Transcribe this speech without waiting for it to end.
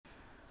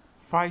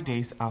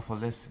Fridays are for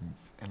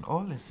lessons, and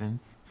all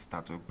lessons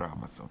start with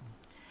Brahmason.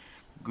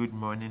 Good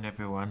morning,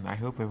 everyone. I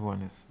hope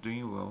everyone is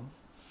doing well.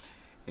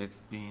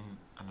 It's been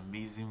an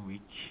amazing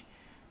week,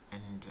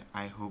 and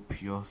I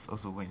hope yours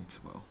also went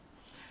well.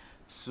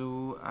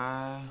 So,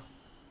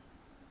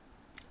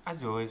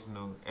 as you always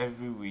know,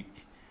 every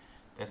week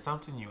there's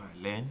something new I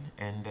learn,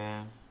 and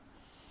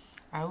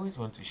I always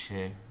want to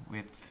share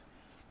with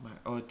my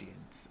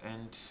audience.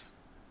 And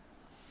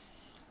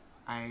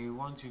I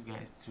want you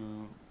guys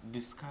to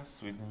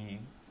discuss with me,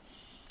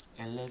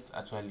 and let's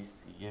actually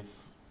see if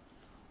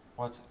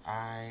what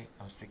I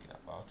am speaking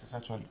about is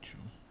actually true.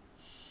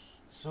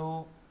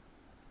 So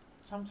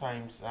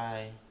sometimes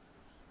I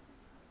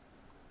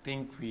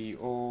think we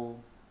all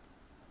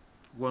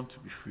want to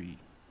be free.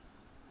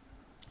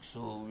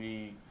 So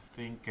we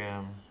think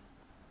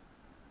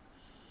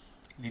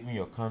leaving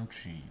your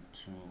country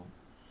to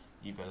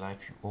live a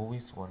life you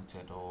always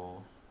wanted,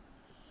 or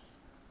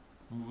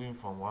moving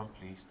from one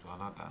place to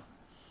another,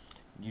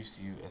 gives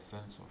you a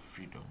sense of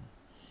freedom.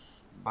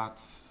 But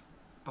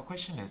the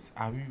question is,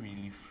 are we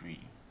really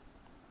free?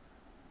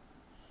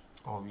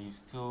 Or we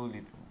still live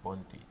in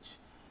bondage?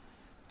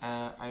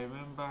 I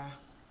remember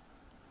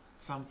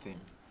something,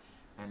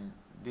 and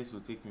this will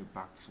take me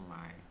back to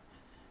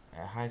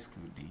my high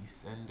school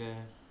days. And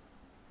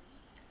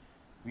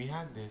we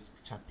had this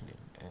chaplain,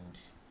 and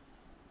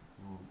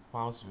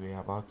whilst we were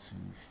about to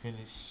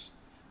finish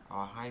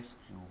our high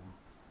school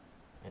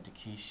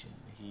education,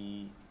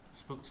 he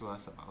spoke to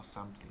us about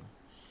something,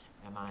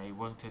 and I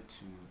wanted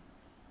to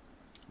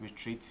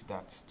reiterate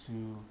that to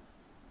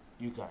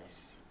you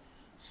guys.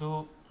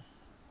 So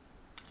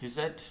he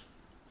said,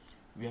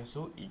 we are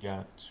so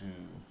eager to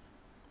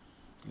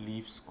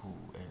leave school,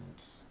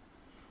 and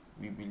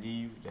we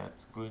believe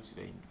that going to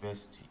the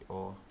university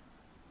or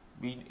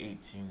being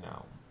 18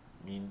 now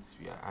means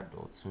we are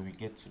adults, so we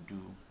get to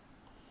do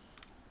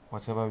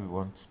whatever we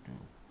want to do.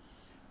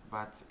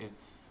 But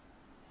it's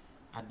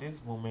at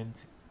this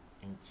moment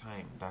in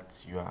time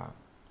that you are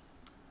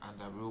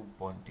under real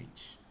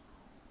bondage,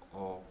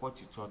 or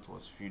what you thought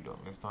was freedom,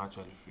 it's not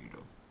actually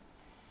freedom.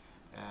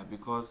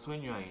 Because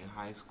when you are in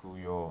high school,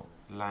 your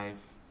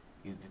life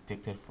is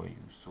dictated for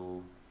you.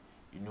 So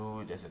you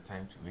know there's a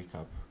time to wake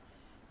up.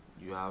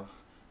 You have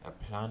a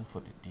plan for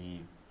the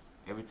day.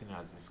 Everything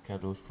has been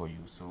scheduled for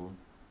you. So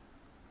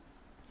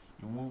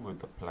you move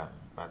with the plan.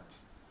 But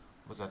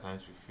most of the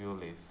times we feel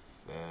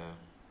it's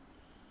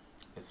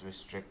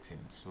restricting.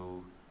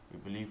 So we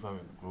believe when we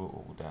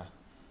grow older,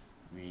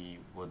 we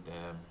would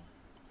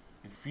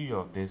be free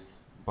of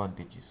these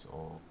bondages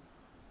or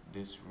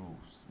these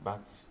rules.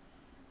 But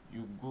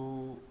you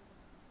go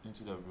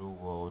into the real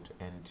world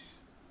and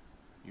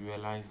you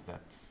realize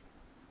that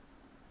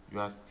you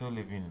are still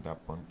living in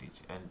that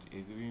bondage, and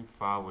it's even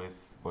far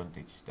worse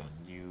bondage than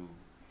you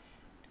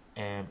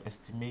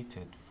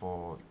estimated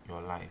for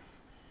your life.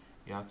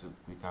 You have to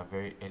wake up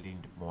very early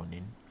in the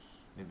morning,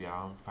 maybe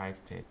around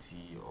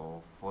 5:30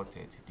 or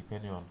 4:30,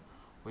 depending on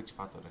which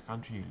part of the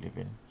country you live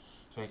in,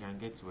 so you can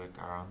get to work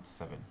around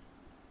 7.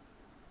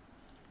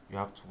 You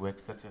have to work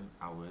certain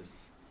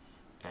hours,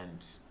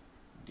 and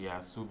there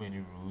are so many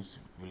rules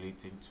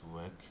relating to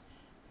work,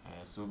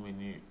 so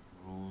many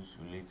rules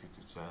related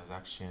to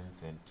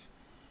transactions, and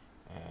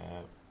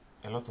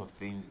a lot of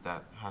things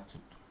that had to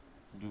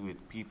do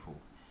with people.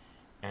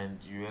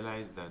 And you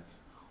realize that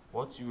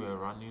what you were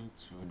running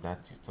to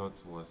that you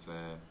thought was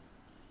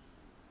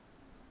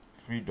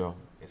freedom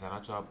is an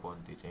actual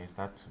bondage, and you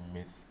start to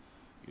miss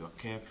your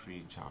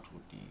carefree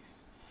childhood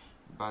days.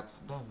 But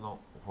that's not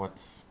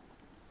what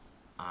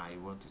I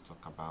want to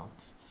talk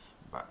about.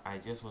 But I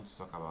just want to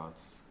talk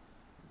about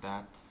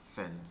that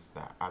sense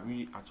that are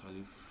we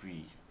actually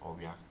free, or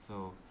we are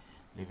still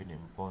living in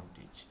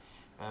bondage.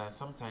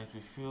 Sometimes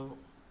we feel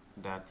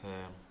that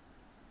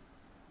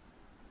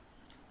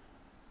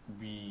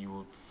we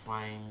would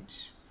find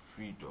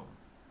freedom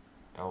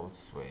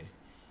elsewhere,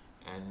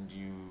 and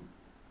you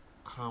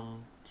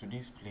come to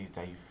this place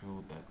that you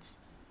feel that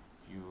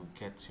you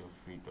get your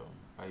freedom,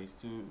 but you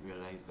still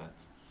realize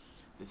that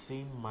the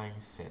same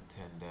mindset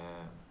and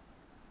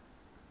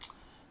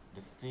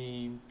the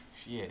same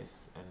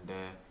fears and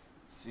the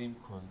same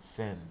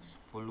concerns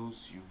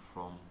follows you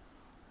from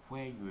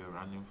where you were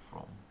running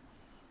from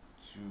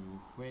to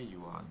where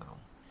you are now.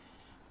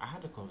 I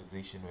had a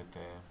conversation with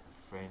a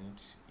friend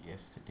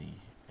yesterday,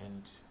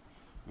 and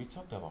we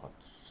talked about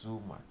so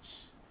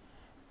much.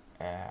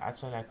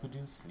 Actually, I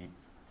couldn't sleep,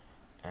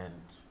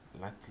 and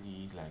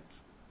luckily, like,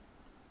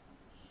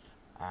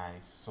 I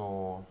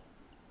saw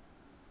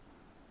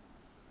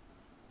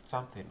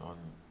something on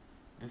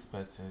this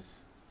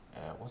person's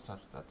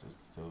WhatsApp status.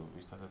 So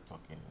we started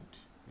talking, and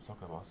we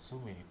talked about so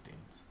many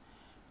things,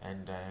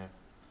 and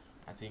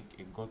I think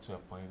it got to a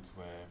point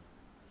where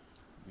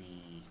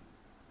we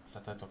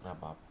started talking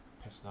about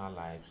personal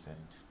lives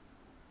and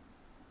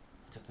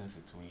certain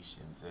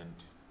situations,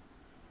 and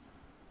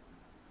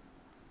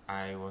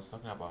I was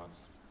talking about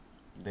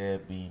there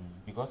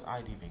being, because I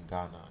live in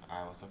Ghana,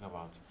 I was talking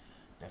about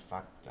the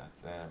fact that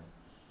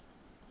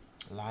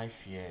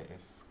life here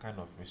is kind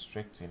of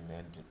restricting,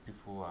 and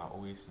people are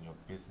always in your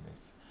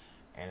business.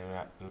 And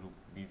it would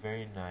be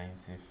very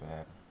nice if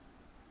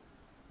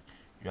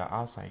you are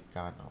outside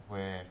Ghana,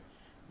 where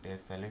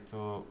there's a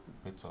little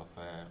bit of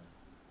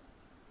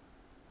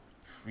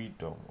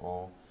freedom,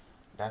 or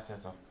that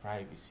sense of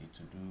privacy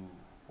to do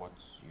what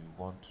you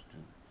want to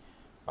do.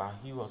 But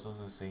he was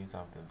also saying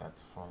something that,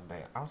 from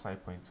the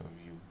outside point of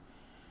view,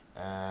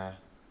 uh,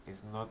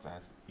 it's not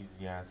as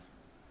easy as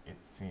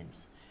it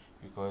seems,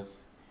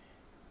 because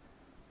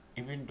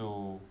even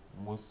though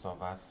most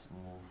of us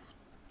move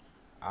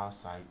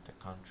outside the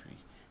country,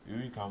 we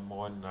become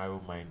more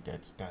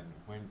narrow-minded than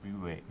when we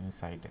were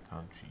inside the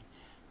country.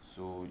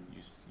 So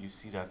you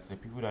see that the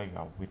people that you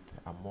are with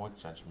are more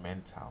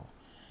judgmental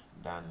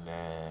than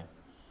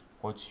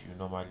what you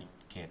normally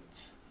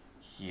get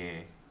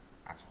here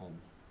at home.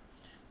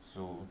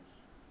 So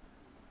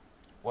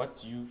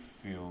what you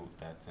feel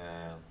that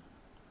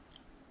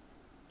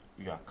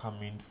you are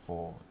coming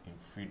for in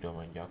freedom,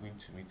 and you are going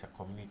to meet a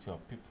community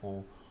of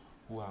people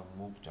who have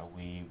moved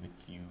away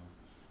with you,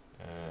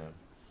 uh,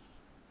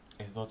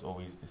 is not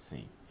always the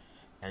same.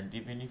 And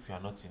even if you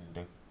are not in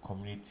the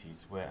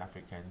communities where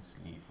Africans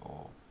live,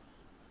 or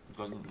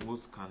because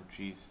most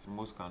countries,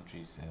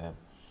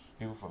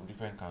 people from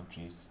different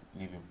countries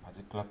live in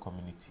particular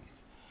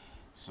communities.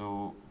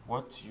 So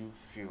what you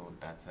feel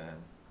that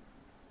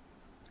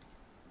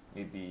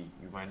maybe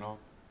you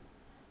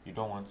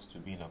don't want to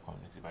be in a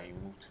community, but you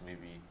move to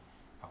maybe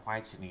a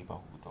white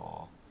neighborhood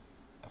or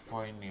a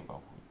foreign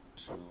neighborhood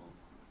to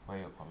where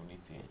your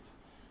community is.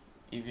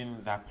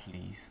 Even that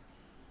place,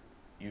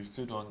 you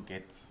still don't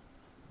get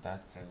that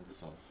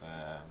sense of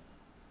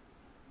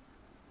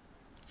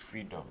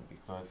freedom,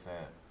 because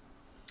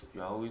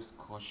you are always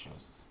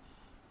cautious,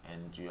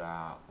 and you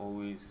are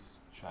always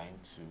trying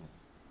to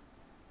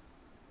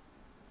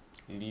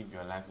live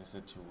your life in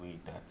such a way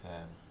that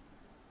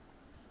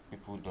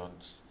people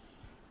don't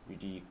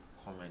really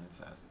comment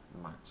as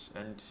much.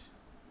 And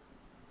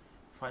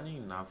funny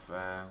enough,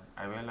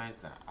 I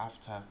realized that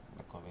after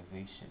the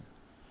conversation,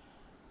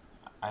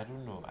 I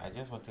don't know, I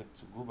just wanted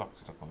to go back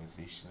to the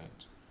conversation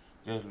and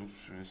just look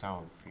through some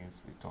of the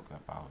things we talked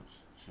about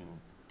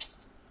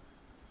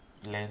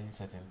to learn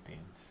certain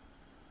things.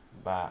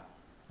 But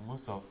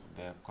most of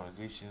the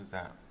conversations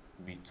that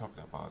we talked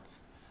about,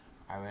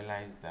 I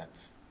realized that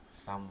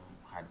some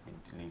had been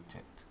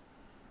deleted,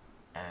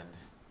 and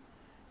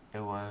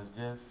it was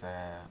just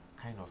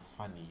kind of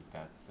funny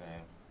that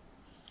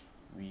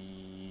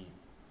we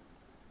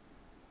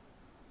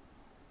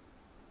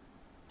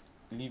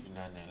live in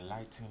an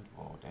enlightened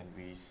world, and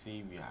we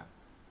say we are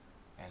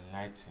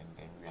enlightened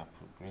and we are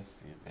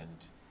progressive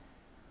and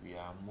we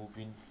are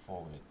moving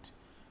forward,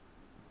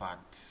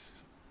 but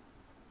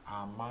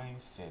our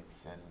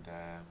mindsets and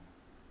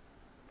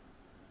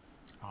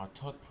our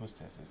thought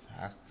processes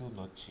have still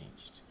not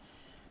changed.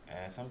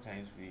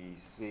 Sometimes we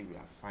say we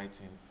are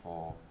fighting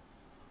for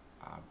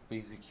our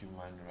basic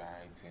human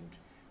rights, and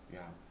we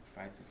are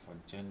fighting for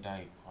gender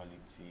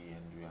equality,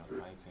 and we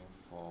are fighting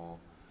for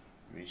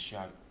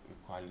racial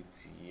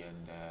equality,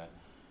 and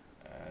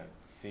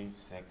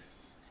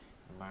same-sex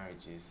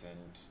marriages,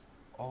 and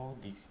all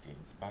these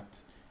things.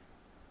 But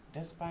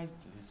despite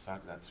this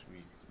fact that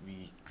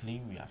we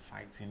claim we are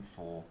fighting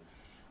for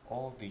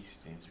all these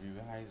things, we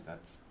realize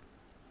that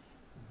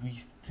we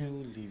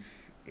still live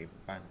in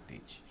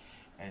bondage,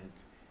 and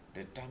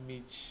the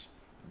damage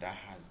that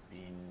has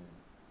been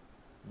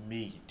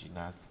made in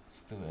us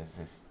still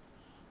exists.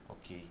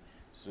 Okay,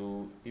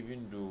 so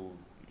even though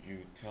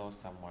you tell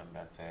someone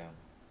that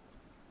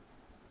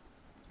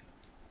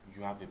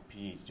you have a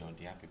PhD, or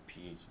they have a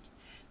PhD,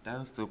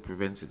 that still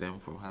prevents them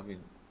from having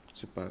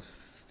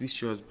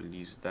superstitious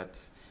beliefs that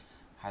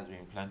has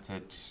been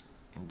planted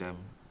in them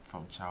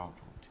from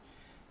childhood.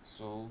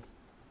 So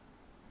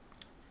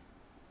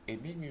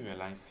it made me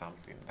realize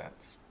something, that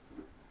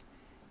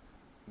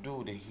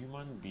though the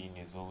human being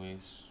is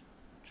always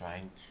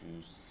trying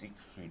to seek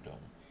freedom,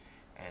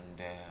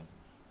 and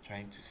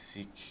trying to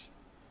seek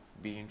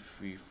being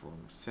free from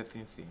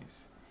certain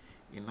things,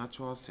 in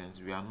natural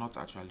sense we are not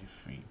actually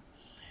free.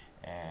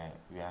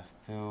 We are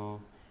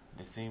still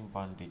the same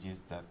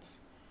bondages that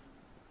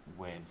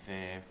were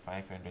there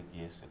 500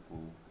 years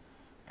ago,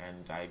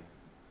 and I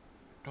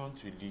don't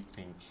really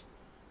think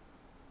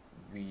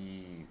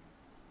we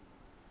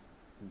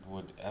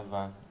would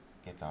ever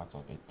get out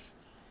of it.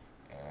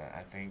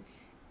 I think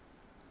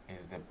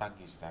it's the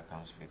baggage that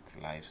comes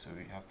with life, so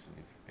we have to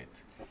live with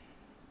it.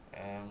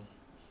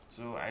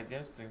 So I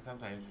just think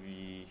sometimes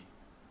we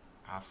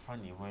are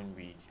funny when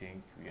we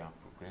think we are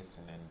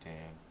progressing,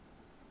 and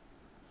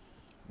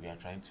we are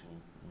trying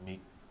to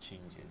make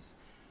changes,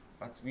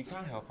 but we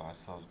can't help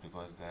ourselves,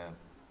 because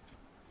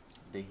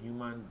the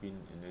human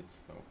being in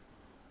itself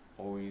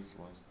always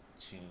wants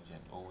change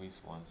and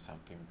always wants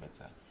something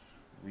better.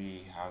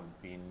 We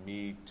have been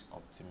made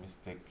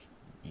optimistic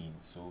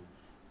beings, so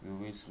we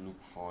always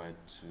look forward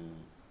to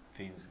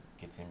things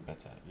getting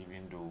better,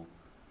 even though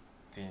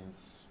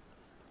things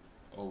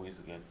always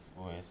get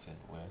worse and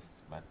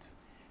worse. But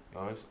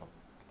we're always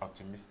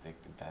optimistic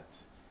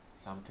that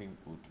something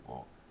good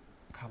will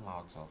come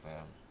out of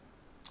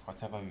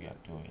whatever we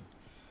are doing.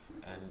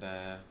 And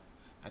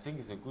I think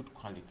it's a good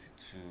quality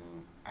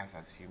to us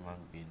as human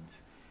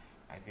beings.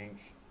 I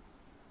think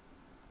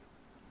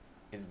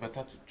it's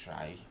better to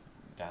try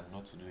than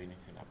not to do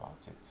anything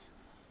about it.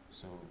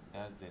 So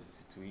that's the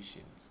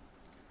situation.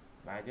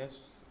 But I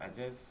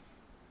just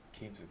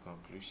came to the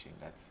conclusion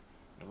that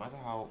no matter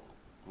how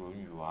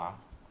grown you are,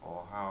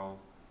 or how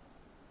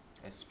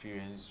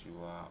experienced you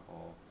are,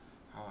 or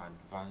how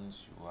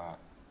advanced you are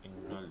in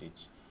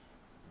knowledge,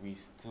 we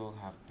still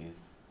have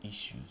these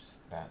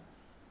issues that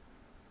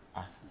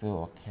are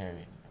still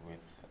occurring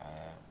with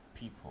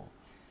people.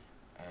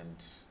 And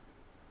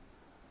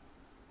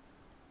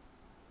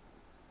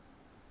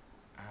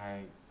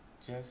I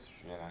just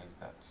realized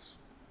that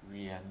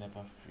we are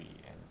never free,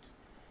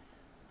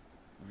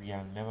 and we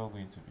are never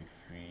going to be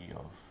free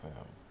of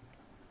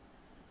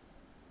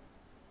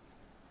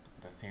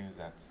the things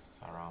that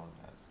surround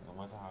us.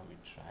 No matter how we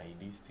try,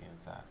 these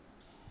things are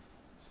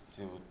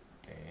still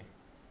there.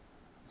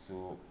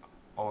 So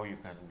all you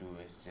can do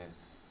is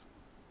just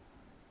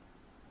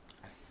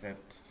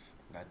accept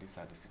that these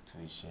are the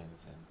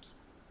situations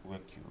and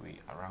work your way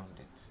around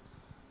it.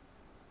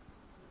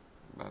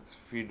 But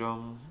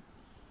freedom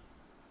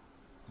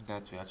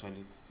that we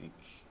actually seek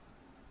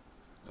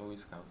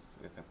always comes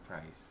with a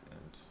price,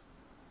 and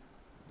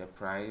the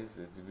price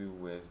is even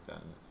worse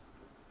than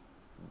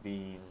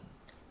being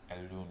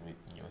alone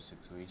with your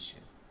situation.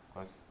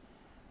 Because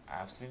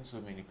I've seen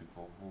so many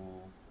people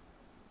who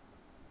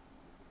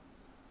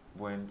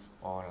went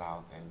all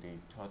out and they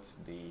thought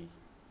they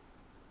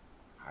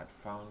had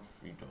found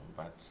freedom,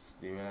 but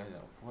they realized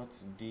that what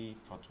they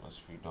thought was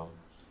freedom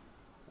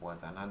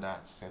was another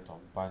set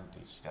of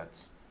bondage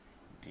that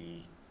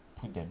they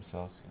put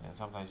themselves in. And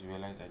sometimes you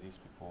realize that these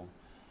people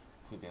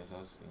put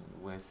themselves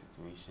in worse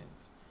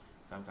situations.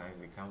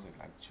 Sometimes it comes with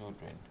like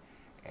children.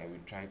 We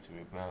try to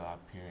rebel our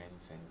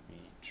parents, and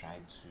we try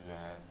to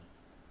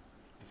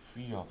be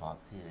free of our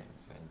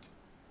parents, and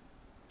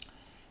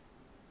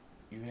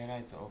you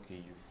realize that okay,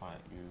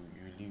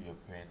 you leave your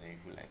parents and you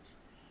feel like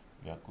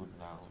you are good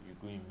now. You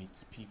go and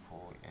meet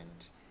people,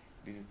 and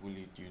these people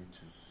lead you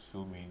into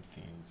so many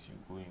things. You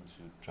go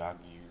into drug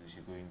use,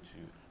 you go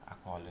into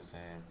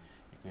alcoholism,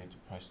 you go into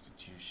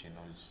prostitution,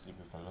 or you sleep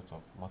with a lot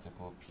of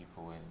multiple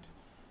people, and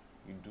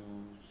you do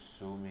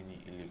so many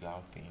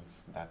illegal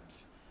things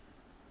that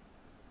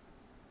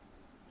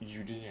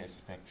you didn't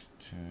expect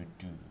to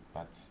do.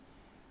 But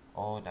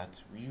all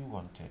that you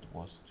wanted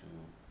was to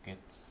get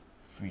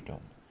freedom,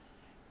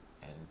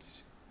 and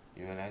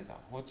you realize that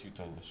what you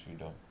thought was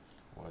freedom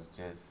was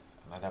just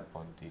another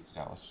bondage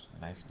that was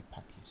nicely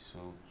packaged.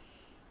 So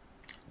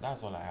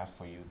that's all I have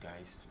for you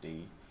guys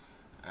today.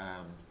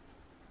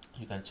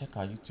 You can check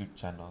our YouTube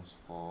channels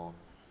for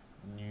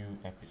new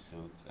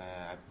episodes.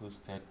 I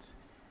posted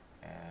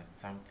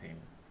something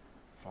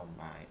from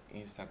my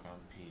Instagram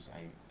page.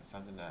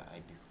 Something that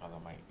I discovered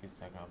on my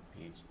Instagram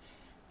page,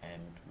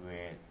 and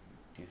we're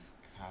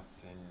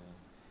discussing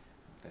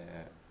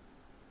the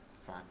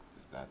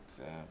fact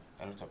that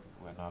a lot of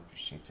people are not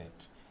appreciated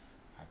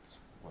at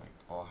work,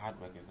 or hard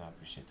work is not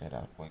appreciated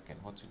at work,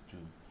 and what to do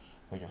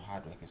when your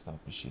hard work is not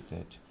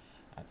appreciated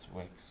at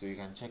work. So you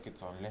can check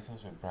it on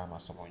Lessons with Brahma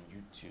on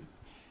YouTube.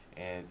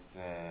 It's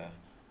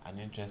an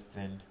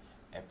interesting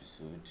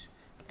episode,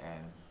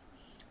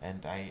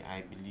 and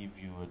I believe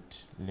you would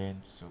learn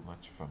so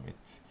much from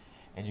it.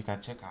 And you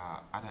can check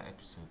our other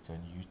episodes on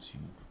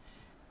YouTube,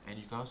 and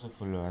you can also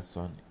follow us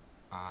on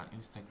our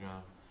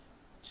Instagram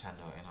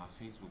channel and our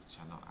Facebook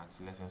channel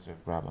at Lessons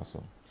with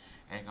Brahmason.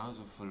 And you can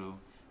also follow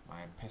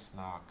my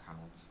personal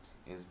account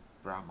is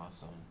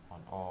Brahmason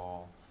on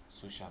all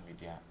social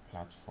media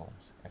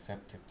platforms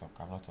except TikTok.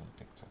 I'm not on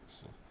TikTok,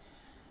 so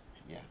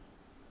yeah.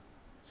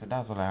 So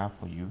that's all I have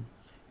for you.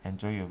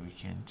 Enjoy your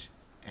weekend,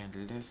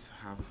 and let's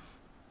have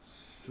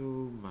so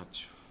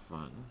much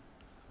fun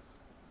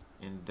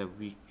in the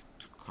week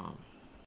to come.